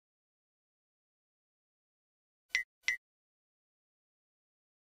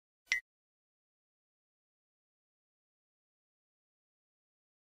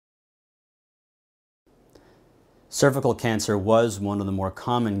Cervical cancer was one of the more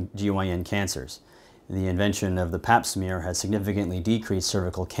common GYN cancers. The invention of the pap smear has significantly decreased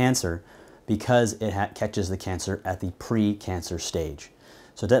cervical cancer because it catches the cancer at the pre-cancer stage.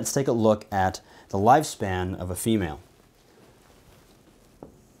 So let's take a look at the lifespan of a female.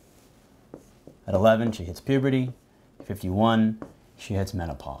 At 11, she hits puberty. 51, she hits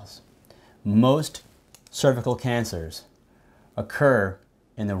menopause. Most cervical cancers occur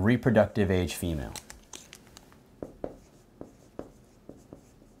in the reproductive age female.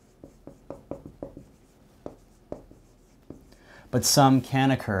 But some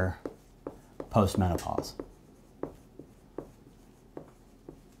can occur post-menopause.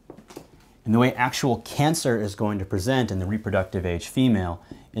 And the way actual cancer is going to present in the reproductive age female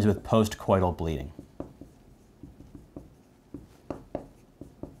is with postcoital bleeding.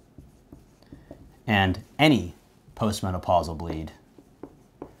 And any postmenopausal bleed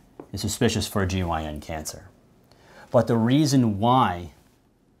is suspicious for GYN cancer. But the reason why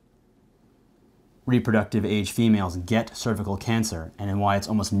reproductive age females get cervical cancer and why it's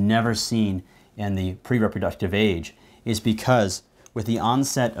almost never seen in the pre-reproductive age is because with the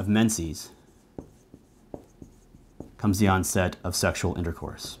onset of menses comes the onset of sexual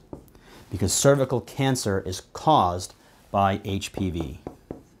intercourse. Because cervical cancer is caused by HPV.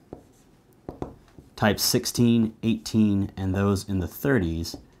 Types 16, 18, and those in the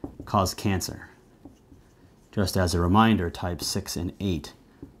 30s cause cancer. Just as a reminder, types 6 and 8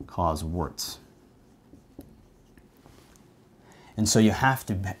 cause warts. And so you have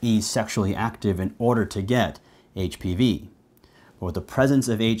to be sexually active in order to get HPV. But the presence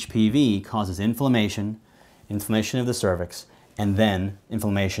of HPV causes inflammation of the cervix, and then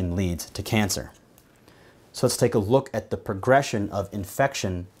inflammation leads to cancer. So let's take a look at the progression of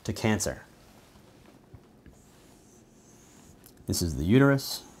infection to cancer. This is the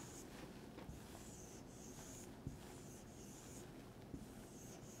uterus.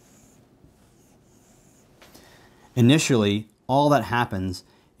 Initially, all that happens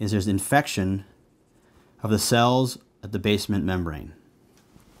is there's infection of the cells at the basement membrane.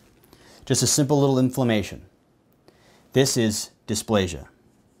 Just a simple little inflammation. This is dysplasia.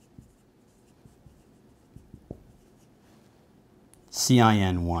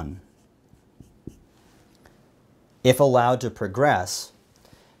 CIN1. If allowed to progress,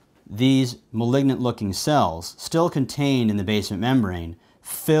 these malignant-looking cells, still contained in the basement membrane,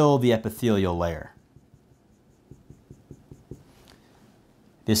 fill the epithelial layer.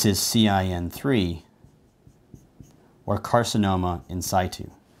 This is CIN3, or carcinoma in situ.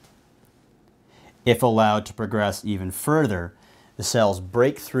 If allowed to progress even further, the cells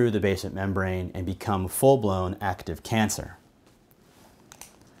break through the basement membrane and become full-blown active cancer.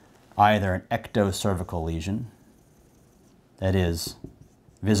 Either an ectocervical lesion, that is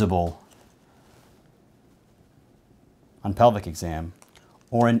visible on pelvic exam,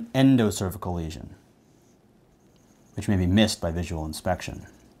 or an endocervical lesion, which may be missed by visual inspection.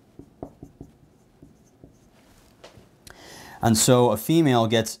 And so a female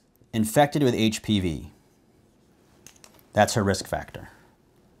gets infected with HPV. That's her risk factor.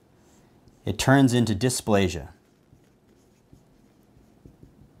 It turns into dysplasia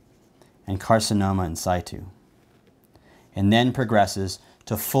and carcinoma in situ, and then progresses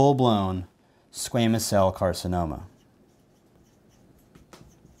to full-blown squamous cell carcinoma.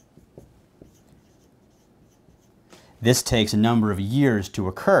 This takes a number of years to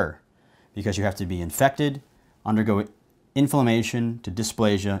occur because you have to be infected, undergo inflammation to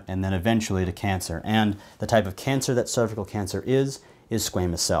dysplasia, and then eventually to cancer. And the type of cancer that cervical cancer is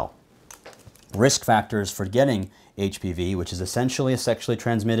squamous cell. Risk factors for getting HPV, which is essentially a sexually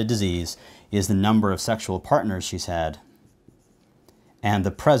transmitted disease, is the number of sexual partners she's had and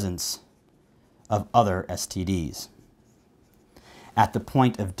the presence of other STDs. At the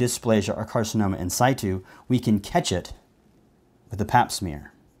point of dysplasia or carcinoma in situ, we can catch it with the pap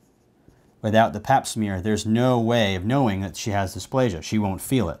smear. Without the pap smear, there's no way of knowing that she has dysplasia. She won't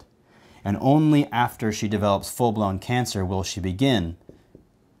feel it. And only after she develops full-blown cancer will she begin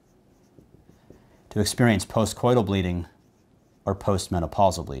to experience postcoital bleeding or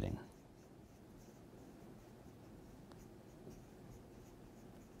postmenopausal bleeding.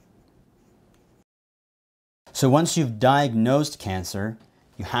 So once you've diagnosed cancer,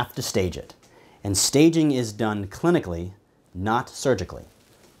 you have to stage it. And staging is done clinically, not surgically.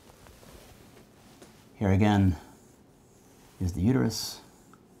 Here again is the uterus,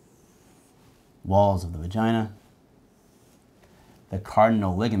 walls of the vagina, the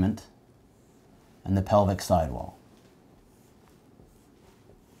cardinal ligament, and the pelvic sidewall.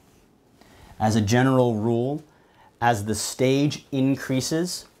 As a general rule, as the stage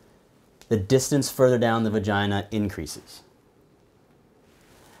increases, the distance further down the vagina increases.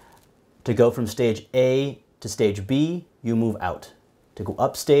 To go from stage A to stage B, you move out. To go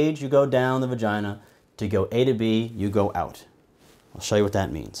up stage, you go down the vagina. To go A to B, you go out. I'll show you what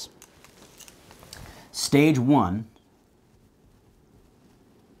that means. Stage 1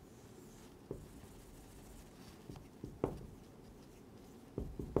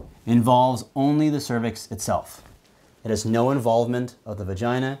 involves only the cervix itself. It has no involvement of the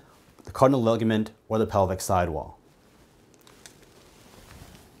vagina, the cardinal ligament, or the pelvic sidewall.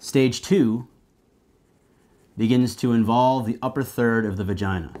 Stage 2 begins to involve the upper third of the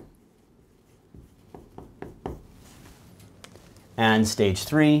vagina. And stage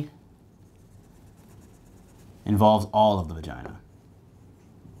 3 involves all of the vagina.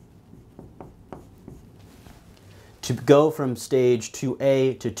 To go from stage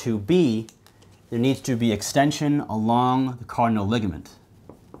 2A to 2B, there needs to be extension along the cardinal ligament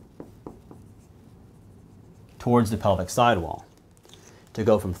towards the pelvic sidewall. To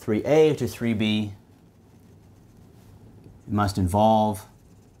go from 3A to 3B, it must involve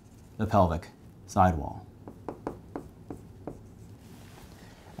the pelvic sidewall.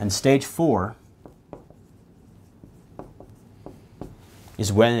 And stage 4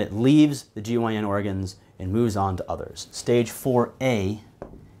 is when it leaves the GYN organs and moves on to others. Stage 4A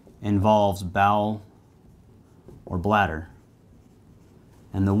involves bowel or bladder.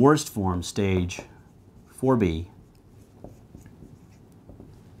 And the worst form, stage 4B,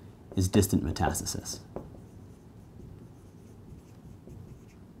 is distant metastasis.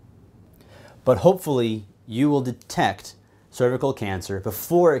 But hopefully you will detect cervical cancer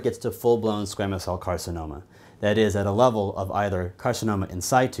before it gets to full-blown squamous cell carcinoma. That is, at a level of either carcinoma in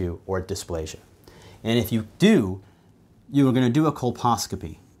situ or dysplasia. And if you do, you are going to do a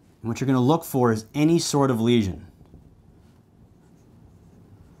colposcopy. And what you're going to look for is any sort of lesion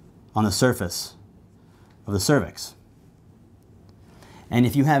on the surface of the cervix. And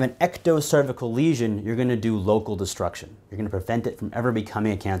if you have an ectocervical lesion, you're going to do local destruction. You're going to prevent it from ever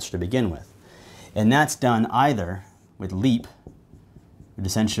becoming a cancer to begin with. And that's done either with LEEP, which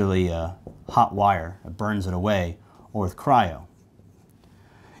is essentially a hot wire that burns it away, or with cryo.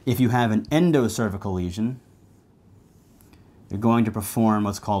 If you have an endocervical lesion, you're going to perform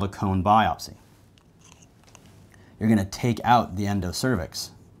what's called a cone biopsy. You're going to take out the endocervix.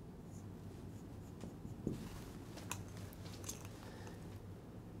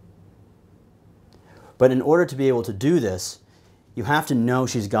 But in order to be able to do this, you have to know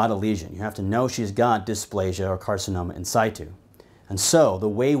she's got a lesion. You have to know she's got dysplasia or carcinoma in situ. And so the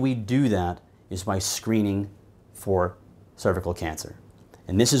way we do that is by screening for cervical cancer.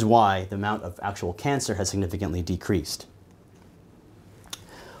 And this is why the amount of actual cancer has significantly decreased.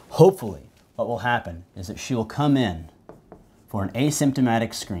 Hopefully, what will happen is that she will come in for an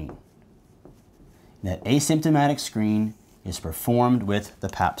asymptomatic screen. And that asymptomatic screen is performed with the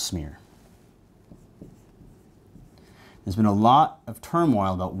Pap smear. There's been a lot of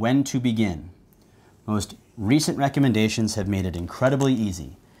turmoil about when to begin. Most recent recommendations have made it incredibly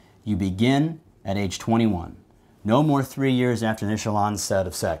easy. You begin at age 21. No more 3 years after initial onset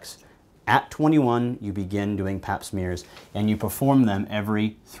of sex. At 21, you begin doing Pap smears, and you perform them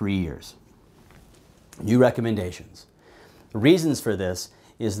every 3 years. New recommendations. The reasons for this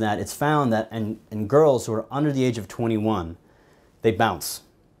is that it's found that in girls who are under the age of 21, they bounce.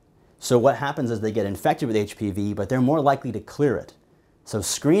 So what happens is they get infected with HPV, but they're more likely to clear it. So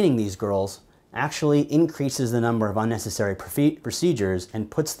screening these girls actually increases the number of unnecessary procedures and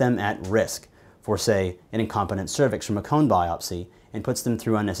puts them at risk for, say, an incontinent cervix from a cone biopsy, and puts them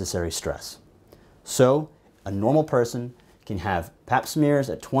through unnecessary stress. So a normal person can have Pap smears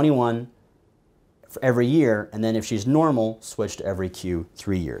at 21 for every year, and then if she's normal, switch to every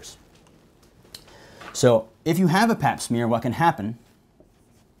Q3 years. So if you have a Pap smear, what can happen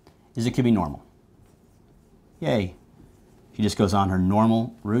is it could be normal. Yay. She just goes on her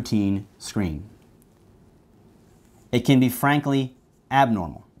normal routine screen. It can be frankly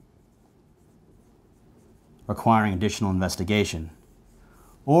abnormal, requiring additional investigation.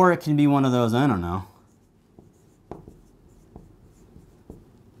 Or it can be one of those, I don't know.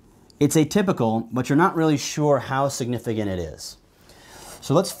 It's atypical, but you're not really sure how significant it is.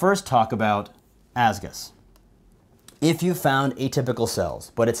 So let's first talk about asgus. If you found atypical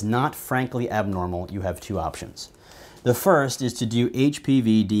cells, but it's not frankly abnormal, you have two options. The first is to do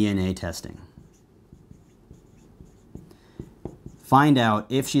HPV DNA testing. Find out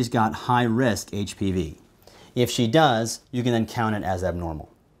if she's got high-risk HPV. If she does, you can then count it as abnormal.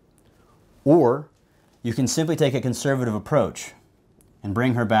 Or you can simply take a conservative approach and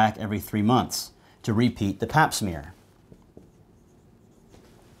bring her back every 3 months to repeat the Pap smear.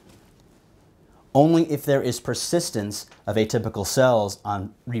 Only if there is persistence of atypical cells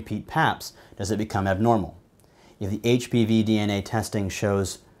on repeat PAPs does it become abnormal. If the HPV DNA testing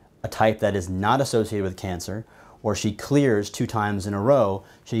shows a type that is not associated with cancer, or she clears 2 times in a row,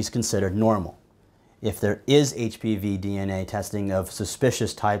 she's considered normal. If there is HPV DNA testing of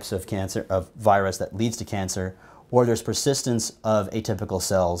suspicious types of cancer, of virus that leads to cancer, or there's persistence of atypical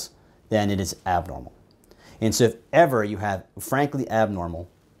cells, then it is abnormal. And so if ever you have frankly abnormal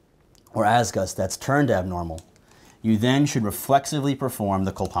or asgus that's turned abnormal, you then should reflexively perform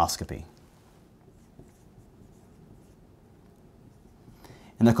the colposcopy.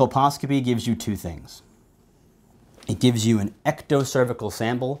 And the colposcopy gives you 2 things. It gives you an ectocervical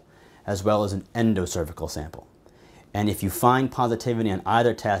sample as well as an endocervical sample. And if you find positivity on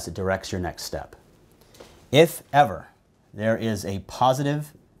either test, it directs your next step. If ever there is a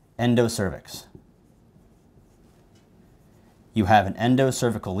positive endocervix, you have an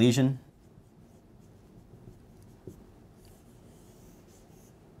endocervical lesion,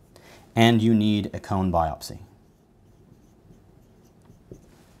 and you need a cone biopsy.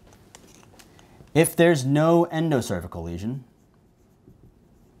 If there's no endocervical lesion,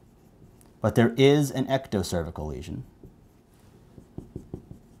 but there is an ectocervical lesion,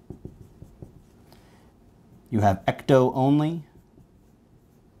 you have ecto only,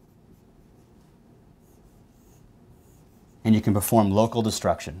 and you can perform local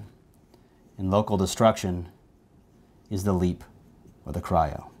destruction. And local destruction is the LEAP or the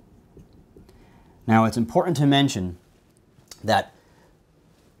cryo. Now it's important to mention that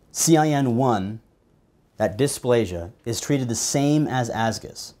CIN1, that dysplasia, is treated the same as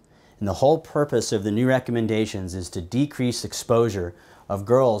asgus. And the whole purpose of the new recommendations is to decrease exposure of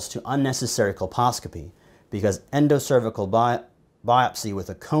girls to unnecessary colposcopy, because endocervical biopsy with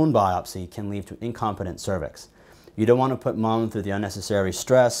a cone biopsy can lead to incompetent cervix. You don't want to put mom through the unnecessary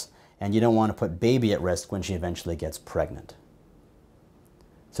stress, and you don't want to put baby at risk when she eventually gets pregnant.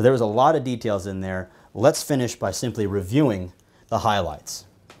 So there was a lot of details in there. Let's finish by simply reviewing the highlights.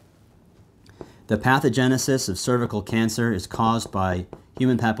 The pathogenesis of cervical cancer is caused by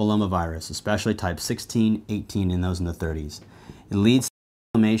human papillomavirus, especially type 16, 18, and those in the 30s. It leads to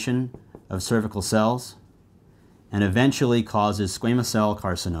inflammation of cervical cells and eventually causes squamous cell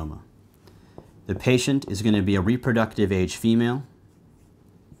carcinoma. The patient is going to be a reproductive age female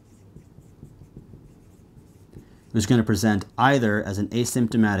who's going to present either as an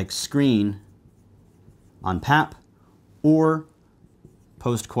asymptomatic screen on PAP or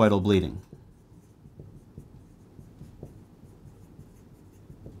postcoital bleeding.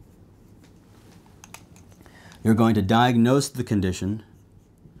 You're going to diagnose the condition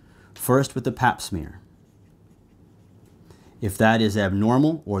first with the pap smear. If that is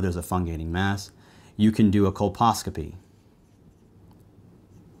abnormal or there's a fungating mass, you can do a colposcopy.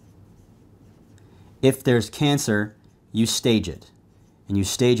 If there's cancer, you stage it. And you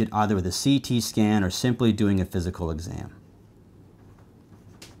stage it either with a CT scan or simply doing a physical exam.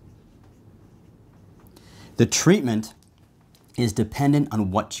 The treatment is dependent on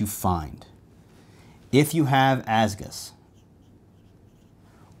what you find. If you have asgus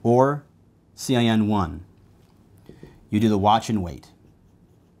or CIN1, you do the watch and wait.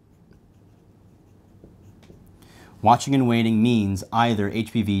 Watching and waiting means either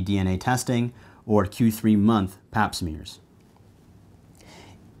HPV DNA testing or Q3 month pap smears.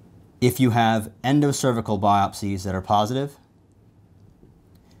 If you have endocervical biopsies that are positive,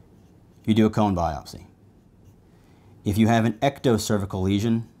 you do a cone biopsy. If you have an ectocervical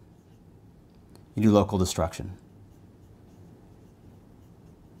lesion, you do local destruction.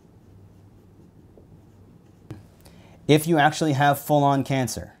 If you actually have full-on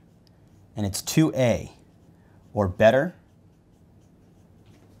cancer and it's 2A or better,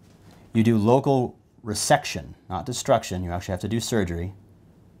 you do local resection, not destruction. You actually have to do surgery.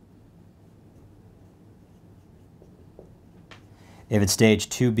 If it's stage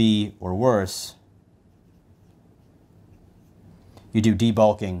 2B or worse, you do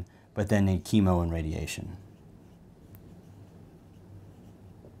debulking, but then need chemo and radiation.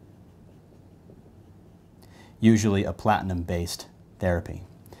 Usually a platinum-based therapy.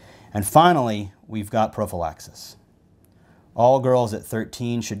 And finally, we've got prophylaxis. All girls at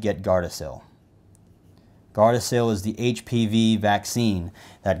 13 should get Gardasil. Gardasil is the HPV vaccine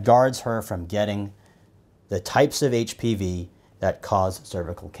that guards her from getting the types of HPV that cause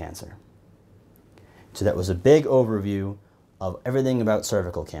cervical cancer. So that was a big overview of everything about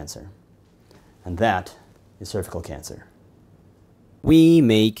cervical cancer. And that is cervical cancer. We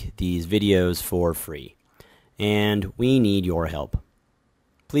make these videos for free, and we need your help.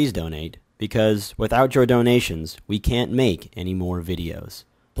 Please donate, because without your donations, we can't make any more videos.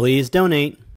 Please donate.